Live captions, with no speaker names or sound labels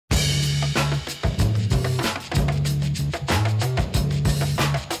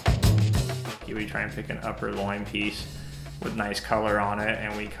try and pick an upper loin piece with nice color on it,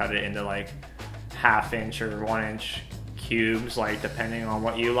 and we cut it into like 1/2 inch or 1 inch cubes, like depending on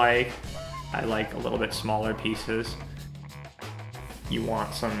what you like. I like a little bit smaller pieces. You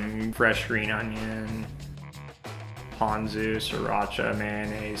want some fresh green onion, ponzu, sriracha,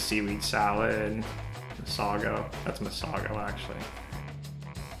 mayonnaise, seaweed salad, masago. That's masago actually.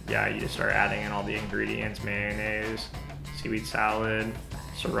 Yeah, you just start adding in all the ingredients: mayonnaise, seaweed salad,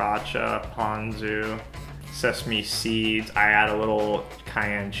 sriracha, ponzu, sesame seeds. I add a little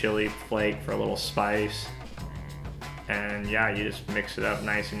cayenne chili flake for a little spice. And yeah, you just mix it up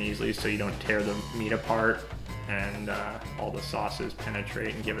nice and easily so you don't tear the meat apart, and all the sauces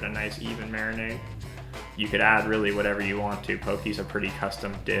penetrate and give it a nice even marinade. You could add really whatever you want to. Poke's a pretty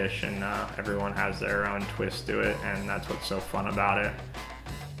custom dish, and everyone has their own twist to it, and that's what's so fun about it.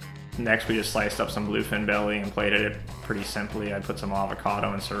 Next, we just sliced up some bluefin belly and plated it pretty simply. I put some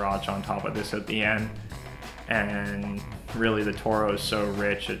avocado and sriracha on top of this at the end. And really, the toro is so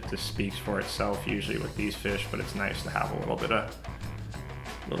rich, it just speaks for itself usually with these fish, but it's nice to have a little bit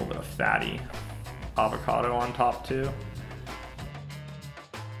of fatty avocado on top too.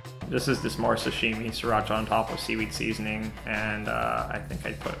 This is just more sashimi, sriracha on top with seaweed seasoning, and I think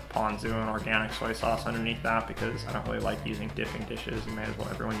I'd put ponzu and organic soy sauce underneath that because I don't really like using dipping dishes. You may as well,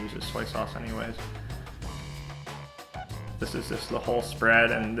 everyone uses soy sauce anyways. This is just the whole spread,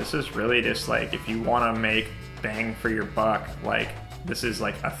 and this is really just like, if you want to make bang for your buck, like this is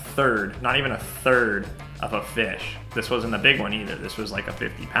like 1/3, not even 1/3 of a fish. This wasn't a big one either. This was like a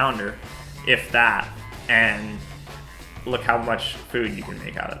 50-pounder, if that, and look how much food you can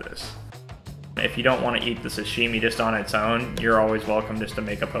make out of this. If you don't want to eat the sashimi just on its own, you're always welcome just to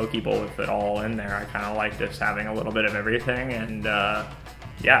make a poke bowl with it all in there. I kind of like just having a little bit of everything, and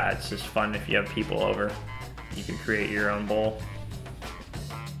yeah, it's just fun if you have people over. You can create your own bowl.